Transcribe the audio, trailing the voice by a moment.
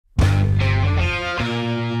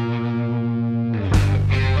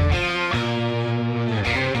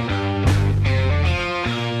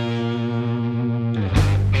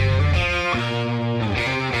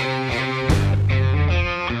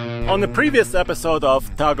On the previous episode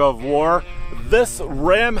of Tug of War, this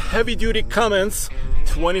Ram heavy-duty Cummins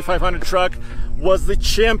 2500 truck was the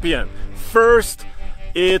champion. First,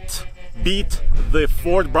 it beat the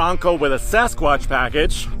Ford Bronco with a Sasquatch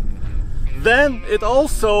package. Then it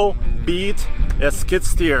also beat a skid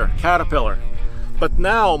steer Caterpillar. But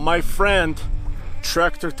now my friend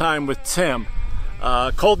Tractor Time with Tim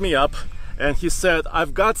called me up and he said,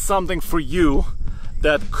 I've got something for you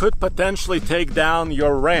that could potentially take down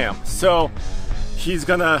your Ram. So he's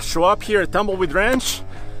gonna show up here at Tumbleweed Ranch.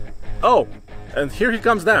 Oh, and here he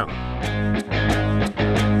comes down. Okay.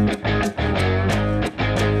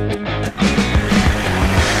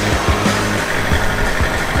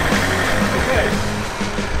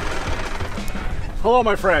 Hello,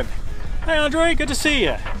 my friend. Hey, Andre, good to see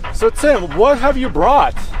you. So Tim, what have you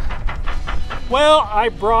brought? Well, I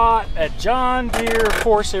brought a John Deere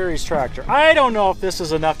 4 Series tractor. I don't know if this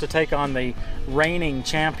is enough to take on the reigning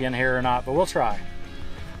champion here or not, but we'll try.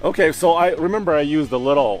 Okay, so I remember I used a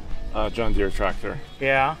little John Deere tractor.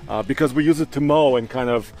 Yeah. Because we use it to mow and kind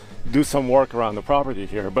of do some work around the property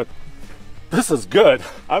here, but this is good.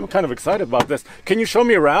 I'm kind of excited about this. Can you show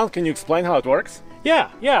me around? Can you explain how it works?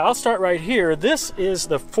 Yeah, I'll start right here. This is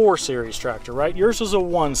the 4 Series tractor, right? Yours is a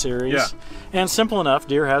 1 Series. Yeah. And simple enough,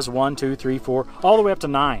 Deere has 1, 2, 3, 4, all the way up to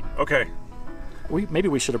 9. Okay. Maybe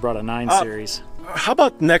we should have brought a 9 Series. How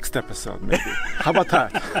about next episode, maybe? How about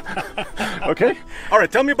that? Okay. All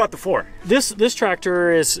right, tell me about the 4. This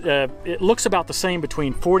tractor is, it looks about the same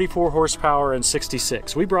between 44 horsepower and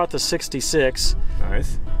 66. We brought the 66.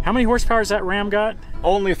 Nice. How many horsepower has that Ram got?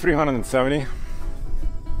 Only 370.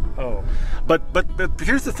 Oh. But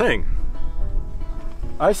here's the thing.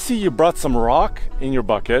 I see you brought some rock in your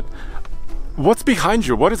bucket. What's behind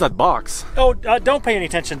you? What is that box? Oh, don't pay any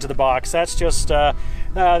attention to the box. That's just it's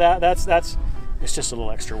just a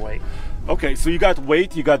little extra weight. Okay, so you got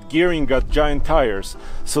weight, you got gearing, you got giant tires.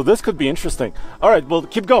 So this could be interesting. All right, well,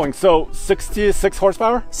 keep going. So 66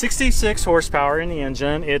 horsepower? 66 horsepower in the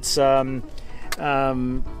engine. It's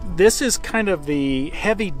this is kind of the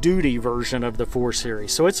heavy-duty version of the 4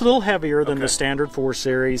 Series. So it's a little heavier than the standard 4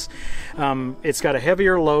 Series. It's got a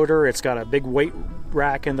heavier loader. It's got a big weight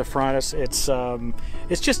rack in the front. It's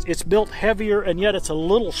built heavier, and yet it's a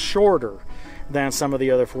little shorter than some of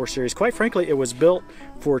the other 4 Series. Quite frankly, it was built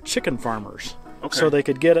for chicken farmers. Okay. So they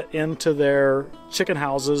could get it into their chicken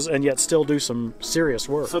houses and yet still do some serious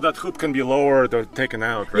work. So that hoop can be lowered or taken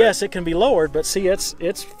out, right? Yes, it can be lowered, but see, it's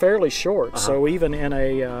fairly short. So even in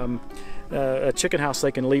a chicken house,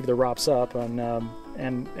 they can leave the ROPS up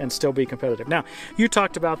and still be competitive. Now, you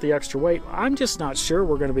talked about the extra weight. I'm just not sure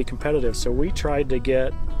we're going to be competitive. So we tried to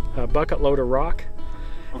get a bucket load of rock,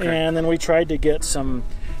 and then we tried to get some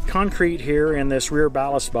concrete here in this rear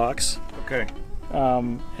ballast box. Okay.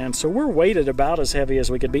 And so we're weighted about as heavy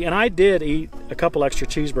as we could be. And I did eat a couple extra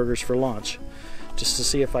cheeseburgers for lunch, just to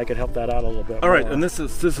see if I could help that out a little bit. All right, and this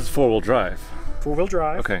is 4-wheel drive. 4-wheel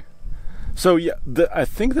drive. Okay. So yeah, I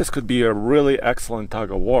think this could be a really excellent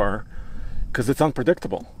tug of war because it's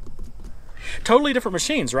unpredictable. Totally different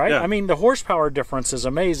machines, right? Yeah. I mean, the horsepower difference is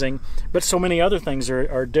amazing, but so many other things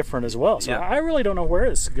are different as well. So I really don't know where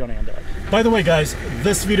it's going to end up. By the way, guys,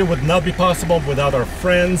 this video would not be possible without our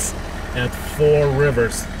friends at 4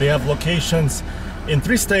 Rivers. They have locations in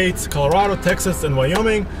 3 states, Colorado, Texas, and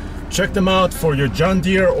Wyoming. Check them out for your John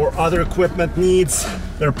Deere or other equipment needs.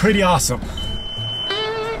 They're pretty awesome.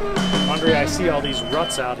 Andre, I see all these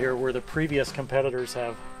ruts out here where the previous competitors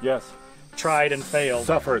have tried and failed.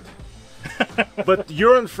 Suffered. But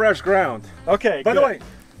you're on fresh ground. Okay, By the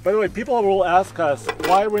way, people will ask us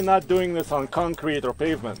why we're not doing this on concrete or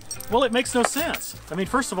pavement. Well, it makes no sense. I mean,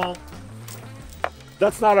 first of all,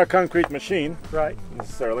 that's not a concrete machine, right?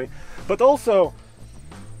 Necessarily, but also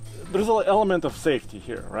there's an element of safety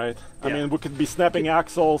here, right? I mean, we could be snapping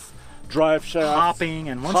axles, drive shafts, hopping,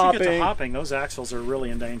 and once you get to hopping, those axles are really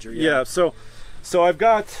in danger. Yeah. So I've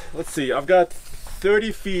got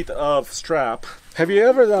 30 feet of strap. Have you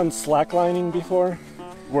ever done slacklining before,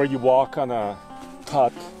 where you walk on a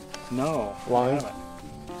taut line? I haven't.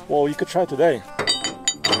 Well, you could try today.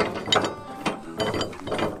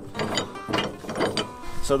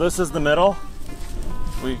 So this is the middle.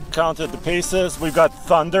 We counted the paces. We've got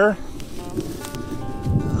thunder.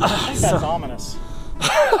 I think that's ominous.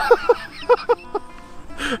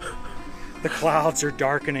 The clouds are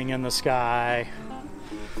darkening in the sky.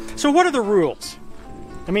 So what are the rules?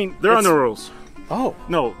 I mean, there are no rules. Oh.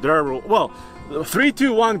 No, there are rules. Well, 3,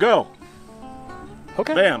 2, 1, go.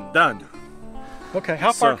 Okay. Bam, done. Okay,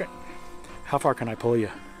 how far can I pull you?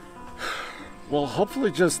 Well,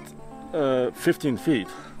 hopefully just 15 feet.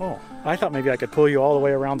 Oh, I thought maybe I could pull you all the way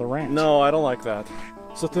around the ranch. No, I don't like that.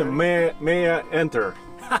 So Tim, may I enter?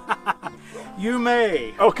 You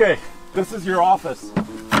may. Okay, this is your office.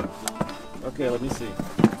 Okay, let me see.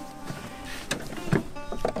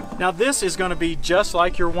 Now this is going to be just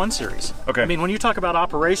like your 1 Series. Okay. I mean, when you talk about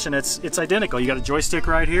operation, it's identical. You got a joystick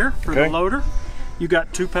right here for the loader. You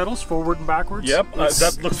got 2 pedals, forward and backwards. Yep,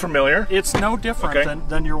 that looks familiar. It's no different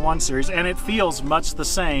than your 1 Series, and it feels much the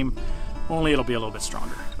same, only it'll be a little bit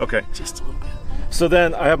stronger. Okay. Just a little bit. So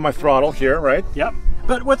then I have my throttle here, right? Yep.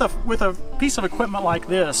 But with a piece of equipment like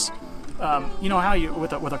this, you know how you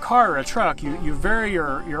with a car or a truck, you vary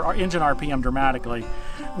your engine RPM dramatically.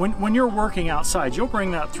 When you're working outside, you'll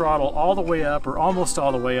bring that throttle all the way up or almost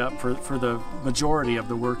all the way up for the majority of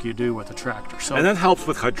the work you do with the tractor. So, and that helps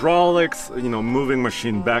with hydraulics, you know, moving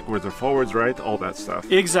machine backwards or forwards, right? All that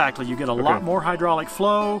stuff. Exactly. You get a lot more hydraulic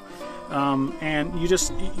flow. And you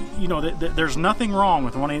just, you know, there's nothing wrong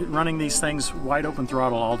with running these things wide open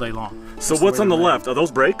throttle all day long. So what's on the left? Are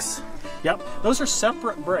those brakes? Yep, those are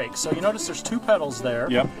separate brakes. So you notice there's 2 pedals there.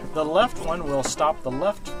 Yep. The left one will stop the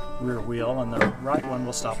left rear wheel, and the right one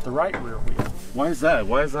will stop the right rear wheel. Why is that?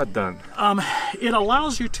 Why is that done? It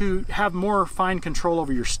allows you to have more fine control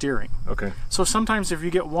over your steering. Okay. So sometimes if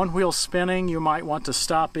you get one wheel spinning, you might want to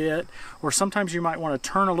stop it, or sometimes you might want to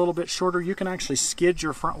turn a little bit shorter. You can actually skid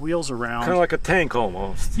your front wheels around. Kind of like a tank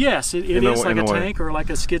almost. Yes, it is like a tank or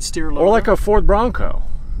like a skid steer loader. Or like a Ford Bronco.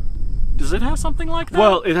 Does it have something like that?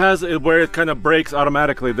 Well, it has where it kind of brakes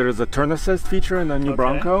automatically. There is a turn assist feature in the new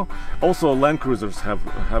Bronco. Also, Land Cruisers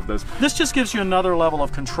have this. This just gives you another level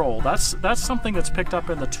of control. That's something that's picked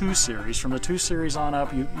up in the 2 Series. From the 2 Series on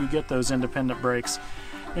up, you get those independent brakes.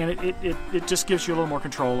 And it just gives you a little more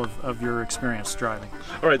control of your experience driving.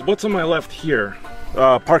 All right, what's on my left here?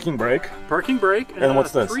 Parking brake. Parking brake. And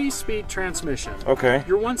what's this? 3-speed transmission. Okay.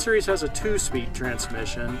 Your 1 Series has a 2-speed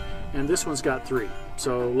transmission, and this one's got 3.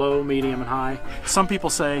 So low, medium, and high. Some people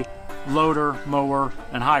say loader, mower,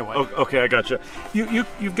 and highway. Okay, I gotcha.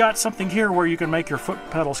 You've got something here where you can make your foot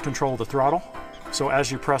pedals control the throttle. So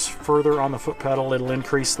as you press further on the foot pedal, it'll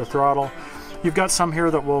increase the throttle. You've got some here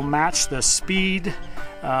that will match the speed,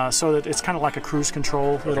 so that it's kind of like a cruise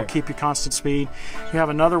control. It'll keep you constant speed. You have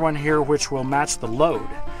another one here which will match the load.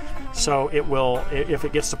 So it will, if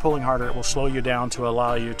it gets to pulling harder, it will slow you down to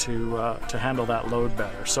allow you to handle that load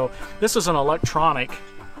better. So this is an electronic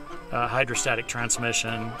hydrostatic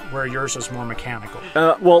transmission, where yours is more mechanical.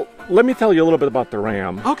 Well, let me tell you a little bit about the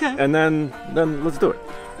Ram. Okay. And then let's do it.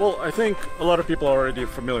 Well, I think a lot of people are already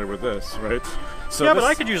familiar with this, right? So yeah, but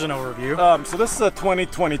I could use an overview. So this is a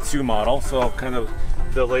 2022 model, so kind of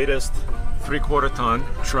the latest 3/4 ton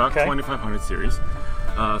truck, 2500 series.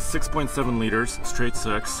 6.7 liters, straight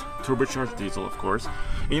 6, turbocharged diesel, of course.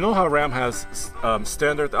 And you know how Ram has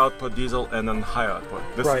standard output diesel and then high output?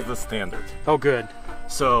 This is the standard. Oh, good.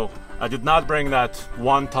 So I did not bring that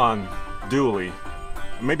 1 ton dually.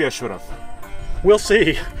 Maybe I should have. We'll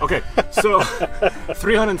see. Okay, so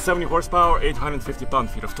 370 horsepower, 850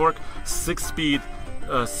 pound-feet of torque, 6-speed,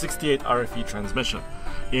 68 RFE transmission.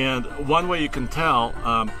 And one way you can tell,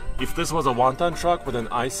 if this was a 1-ton truck with an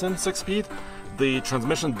ISIN 6-speed, the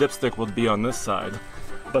transmission dipstick would be on this side.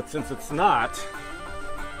 But since it's not,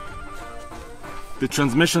 the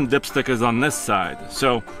transmission dipstick is on this side.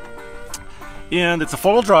 So, and it's a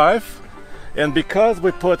 4-wheel drive, and because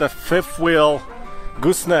we put a 5th wheel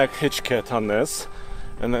gooseneck hitch kit on this,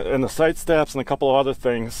 and the side steps and a couple of other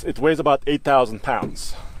things, it weighs about 8,000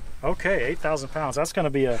 pounds. Okay, 8,000 pounds. That's going to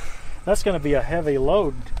be a heavy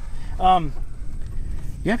load.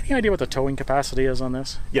 You have any idea what the towing capacity is on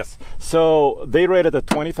this? Yes. So they rated a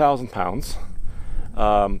 20,000 pounds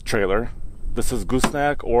trailer. This is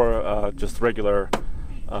gooseneck or just regular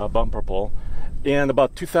bumper pull, and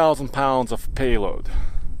about 2,000 pounds of payload,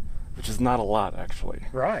 which is not a lot actually.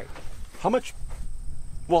 Right. How much?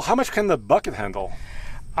 Well, how much can the bucket handle?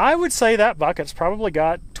 I would say that bucket's probably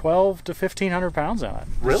got 1,200 to 1,500 pounds in it.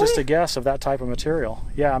 Really? It's just a guess of that type of material.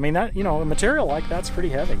 Yeah, I mean that, you know, a material like that's pretty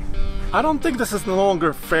heavy. I don't think this is no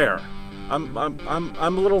longer fair. I'm a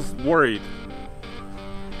little worried.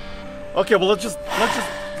 Okay, well let's just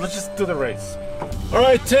do the race. All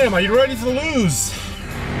right, Tim, are you ready to lose?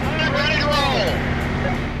 I'm ready to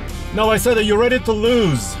roll. No, I said, are you ready to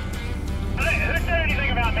lose? Who said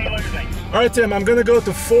anything about me losing? All right, Tim, I'm gonna go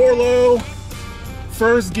to 4 low,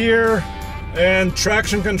 1st gear, and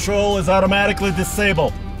traction control is automatically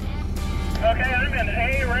disabled. Okay, I'm in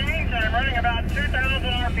A range and I'm running about 2,000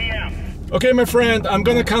 RPM. Okay, my friend, I'm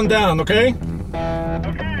gonna count down, okay?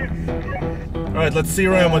 Okay. All right, let's see,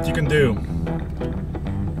 Ram, what you can do.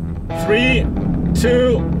 3,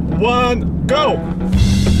 2, 1, go!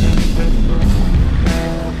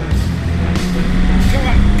 Come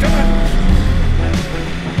on, come on!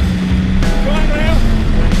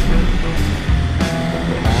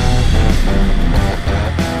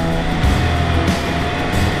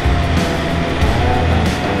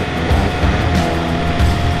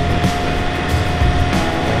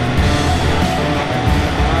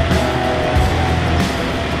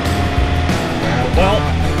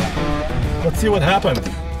 see what happened.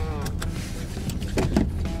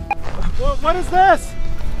 What is this?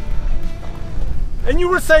 And you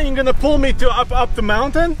were saying you're gonna pull me to up the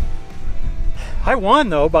mountain? I won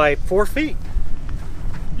though by 4 feet.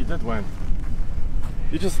 You did win.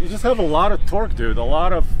 You just have a lot of torque, dude. A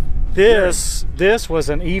lot of. This was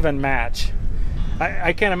an even match.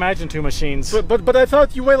 I can't imagine two machines. But I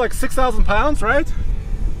thought you weigh like 6,000 pounds, right?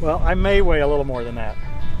 Well, I may weigh a little more than that.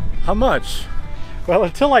 How much? Well,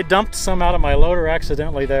 until I dumped some out of my loader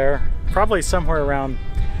accidentally there, probably somewhere around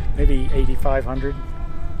maybe 8,500.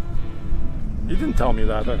 You didn't tell me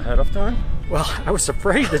that ahead of time. Well, I was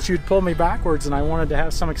afraid that you'd pull me backwards and I wanted to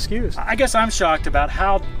have some excuse. I guess I'm shocked about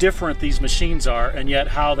how different these machines are and yet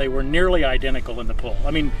how they were nearly identical in the pull.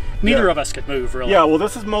 I mean, neither of us could move, really. Yeah, well,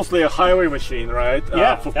 this is mostly a highway machine, right?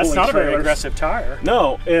 Yeah, for that's pulling not a very trailers. aggressive tire.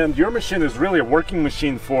 No, and your machine is really a working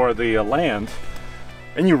machine for the land.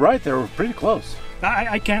 And you're right, they were pretty close.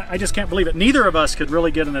 I just can't believe it. Neither of us could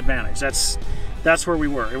really get an advantage. That's where we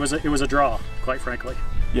were. It was a draw, quite frankly.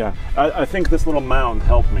 Yeah, I think this little mound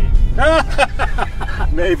helped me.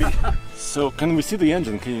 Maybe. So, can we see the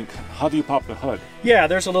engine? How do you pop the hood? Yeah,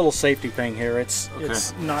 there's a little safety thing here. It's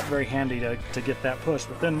not very handy to get that push,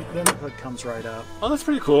 but then the hood comes right up. Oh, that's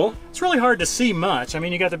pretty cool. It's really hard to see much. I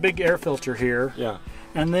mean, you got the big air filter here. Yeah.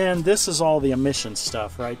 And then this is all the emission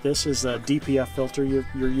stuff, right? This is a DPF filter. You're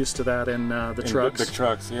used to that in the trucks. Big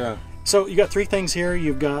trucks, yeah. So you got three things here.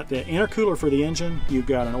 You've got the intercooler for the engine, you've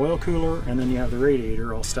got an oil cooler, and then you have the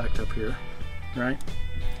radiator all stacked up here, right?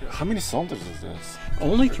 How many cylinders is this?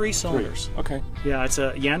 Only 3 cylinders. 3. Okay. Yeah, it's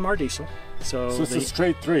a Yanmar diesel. So it's a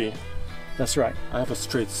straight 3. That's right. I have a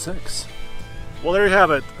straight 6. Well, there you have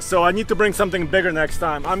it. So I need to bring something bigger next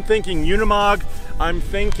time. I'm thinking Unimog. I'm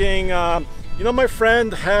thinking, you know, my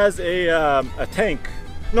friend has a tank.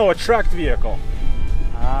 No, a tracked vehicle.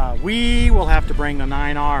 We will have to bring the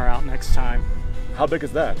 9R out next time. How big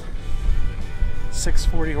is that?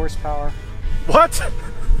 640 horsepower. What?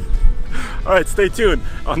 All right, stay tuned.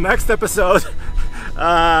 On next episode,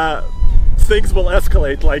 things will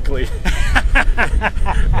escalate likely.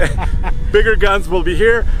 Bigger guns will be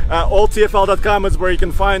here. OldTFL.com is where you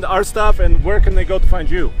can find our stuff, and where can they go to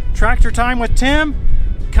find you? Tractor Time with Tim.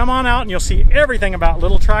 Come on out and you'll see everything about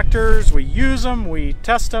little tractors. We use them, we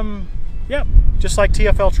test them. Yep, just like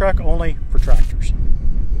TFL Truck, only for tractors.